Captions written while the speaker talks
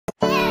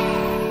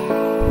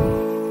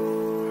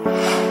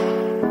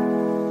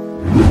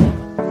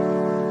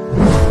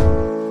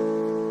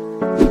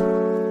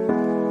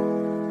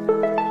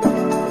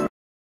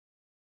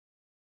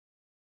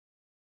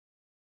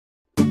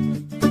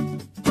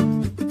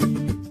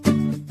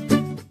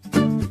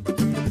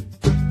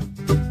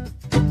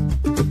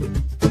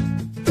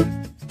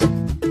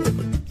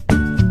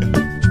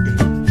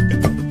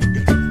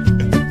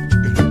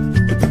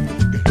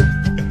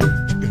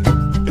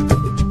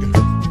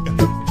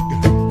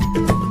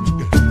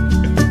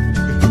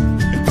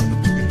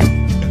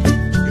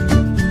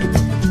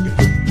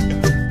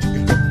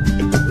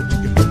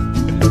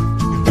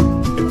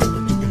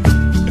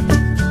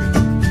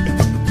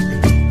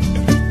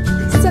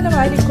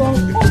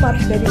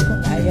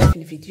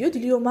في الفيديو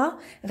ديال اليوم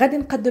غادي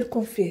نقدر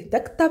لكم فيه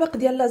داك الطبق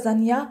ديال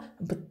لازانيا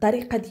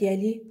بالطريقه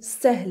ديالي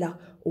سهله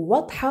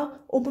وواضحه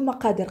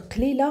وبمقادير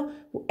قليله،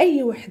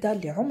 واي وحده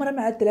اللي عمرها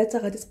ما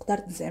عدلاتها غادي تقدر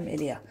تزعم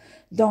عليها.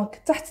 دونك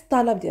تحت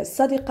الطلب ديال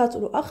الصديقات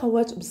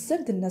والاخوات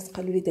وبزاف ديال الناس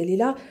قالوا لي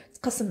دليله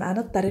تقسم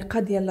معنا الطريقه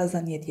ديال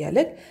لازانيا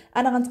ديالك،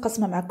 انا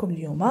غنتقسمها معكم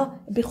اليوم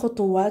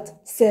بخطوات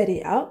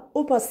سريعه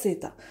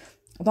وبسيطه.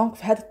 دونك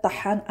في هذا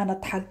الطحان انا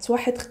طحنت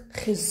واحد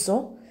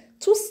خيزو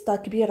توسطه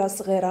كبيره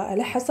صغيره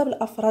على حسب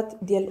الافراد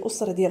ديال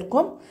الاسره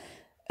ديالكم،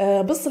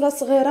 بصله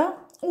صغيره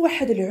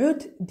وواحد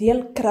العود ديال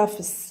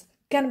الكرافس،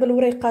 كان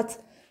بالوريقات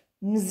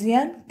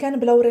مزيان كان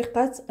بلا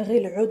وريقات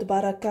غير العود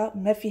بركه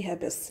ما فيها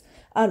بس.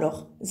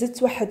 الوغ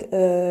زدت واحد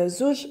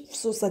زوج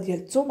فصوصه ديال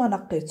الثوم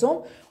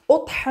نقيتهم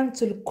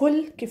وطحنت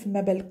الكل كيف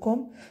ما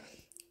بالكم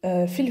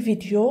في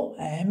الفيديو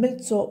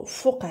عملته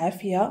فوق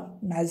عافيه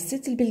مع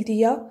الزيت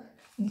البلديه.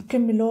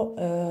 نكملوا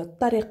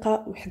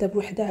الطريقه وحده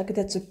بوحده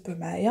هكذا، تبعوا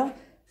معايا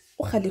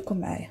وخليكم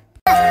معايا.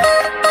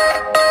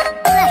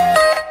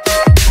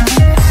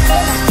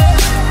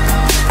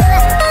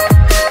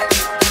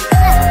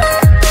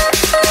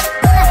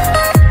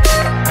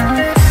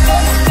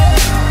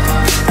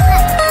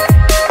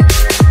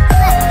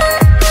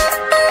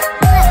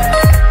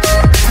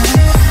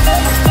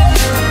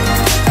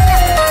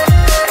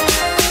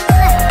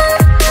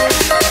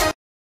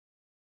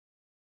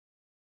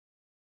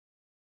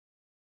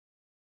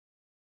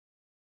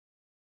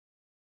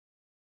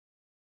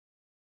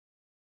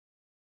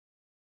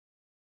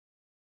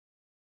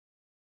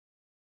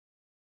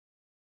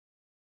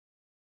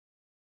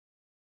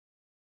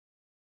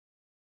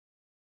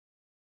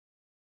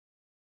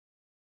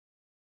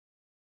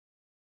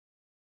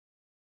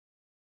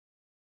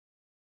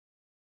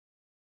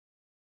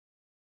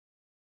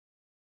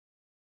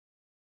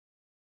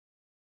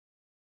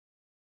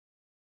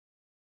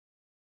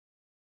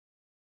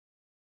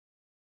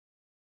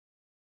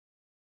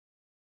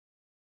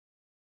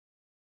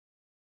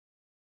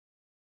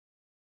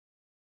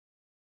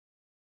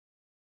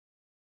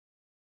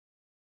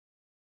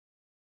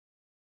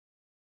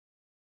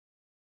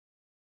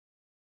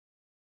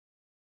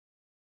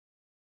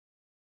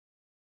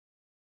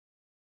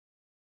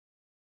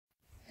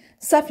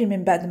 صافي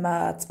من بعد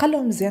ما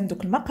تقلوا مزيان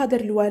دوك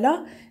المقادير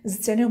الاولى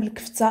زدت عليهم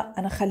الكفته،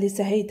 انا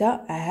خليتها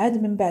هيدا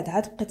عاد من بعد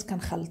عاد بقيت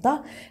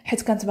كنخلطها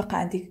حيت كانت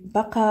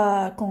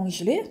باقا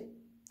كونجلي.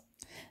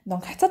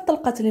 دونك حتى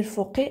طلقات لي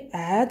الفوقي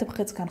عاد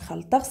بقيت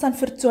كنخلطها، خصنا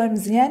نفرتوها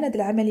مزيان. هاد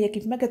العمليه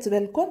كيف ما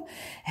كتبان لكم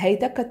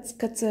هيدا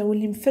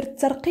كتولي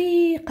مفرته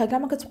رقيقه، كاع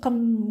ما كتبقى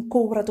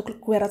مكوره دوك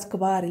الكويرات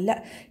كبار،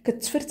 لا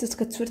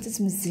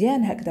كتفرتت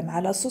مزيان هكذا مع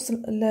لاصوص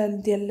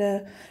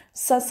ديال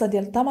الصلصه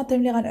ديال الطماطم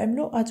اللي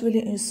غنعملو،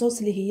 غتولي اون صوص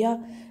اللي هي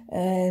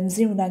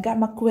مزيونه كاع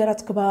ما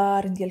كويرات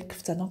كبار ديال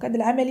الكفته. دونك هاد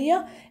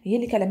العمليه هي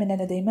اللي كنعمل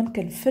انا دائما،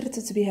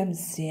 كنفرتت بها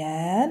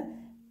مزيان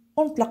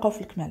ونتلاقاو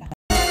في الكماله.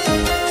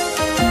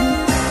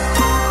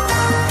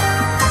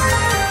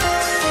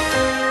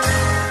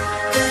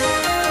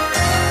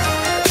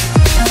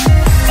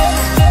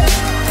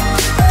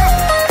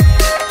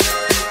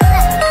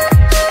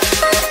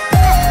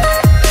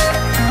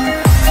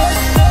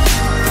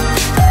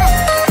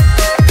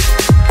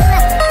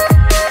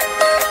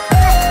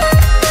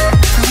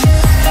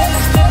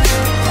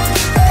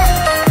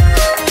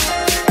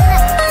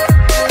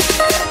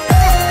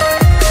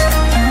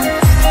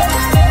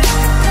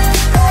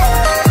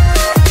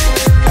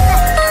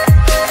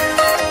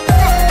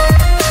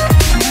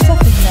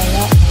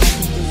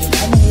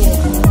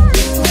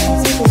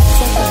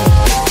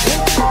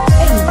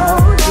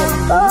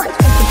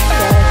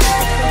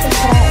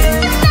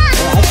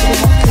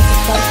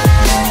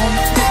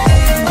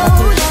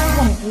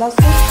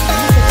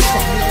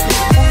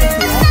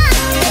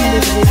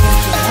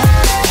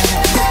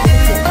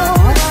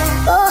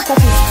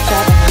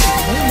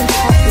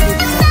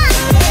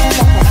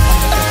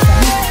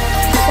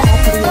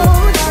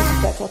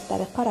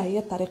 الطريقه راه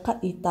هي طريقه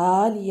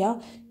ايطاليه،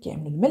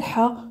 كيعملوا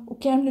الملحه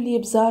وكيعملوا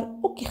الابزار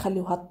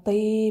وكيخليوها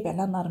طيب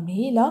على نار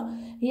مهيله.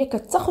 هي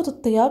كتاخذ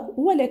الطياب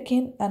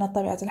ولكن انا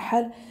طبيعه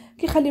الحال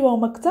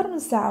كيخليوهم اكثر من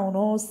ساعه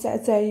ونص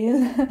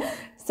ساعتين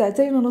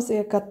ساعتين ونص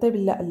هي كطيب.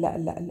 لا لا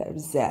لا لا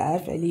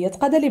بزاف عليا،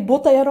 تقاد لي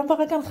بوطيره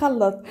باغا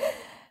كنخلط،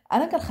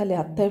 انا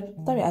كنخليها طيب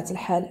بطبيعه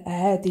الحال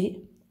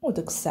عادي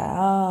وديك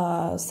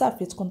الساعه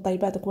صافي تكون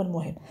طيبه. هذاك هو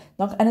المهم.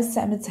 دونك انا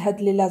استعملت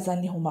هاد لي لازان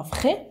اللي هما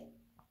فخي،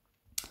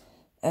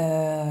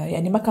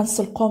 يعني ما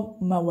كنسلقهم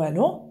ما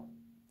والو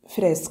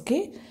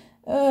فريسكي.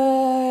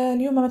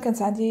 اليوم ما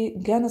كانت عندي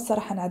كاع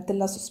الصراحه نعدل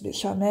لاصوص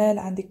بيشاميل،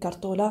 عندي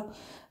كارطوله،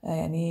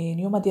 يعني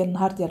اليوم ديال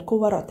النهار ديال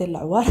الكوار وعطي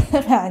العوار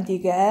ما عندي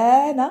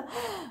كاع انا،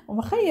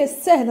 وما خيا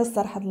سهله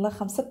الصراحه الله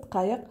 5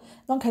 دقائق.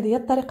 دونك هذه هي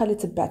الطريقه اللي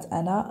تبعت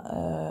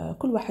انا،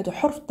 كل واحد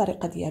حر في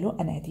الطريقه ديالو،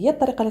 انا هذه هي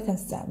الطريقه اللي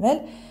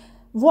كنستعمل.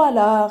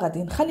 فوالا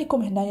غادي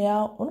نخليكم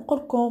هنايا ونقول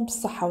لكم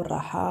بالصحه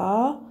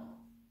والراحه،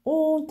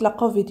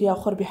 ونتلاقاو فيديو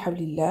اخر بحول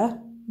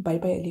الله. باي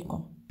باي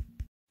عليكم.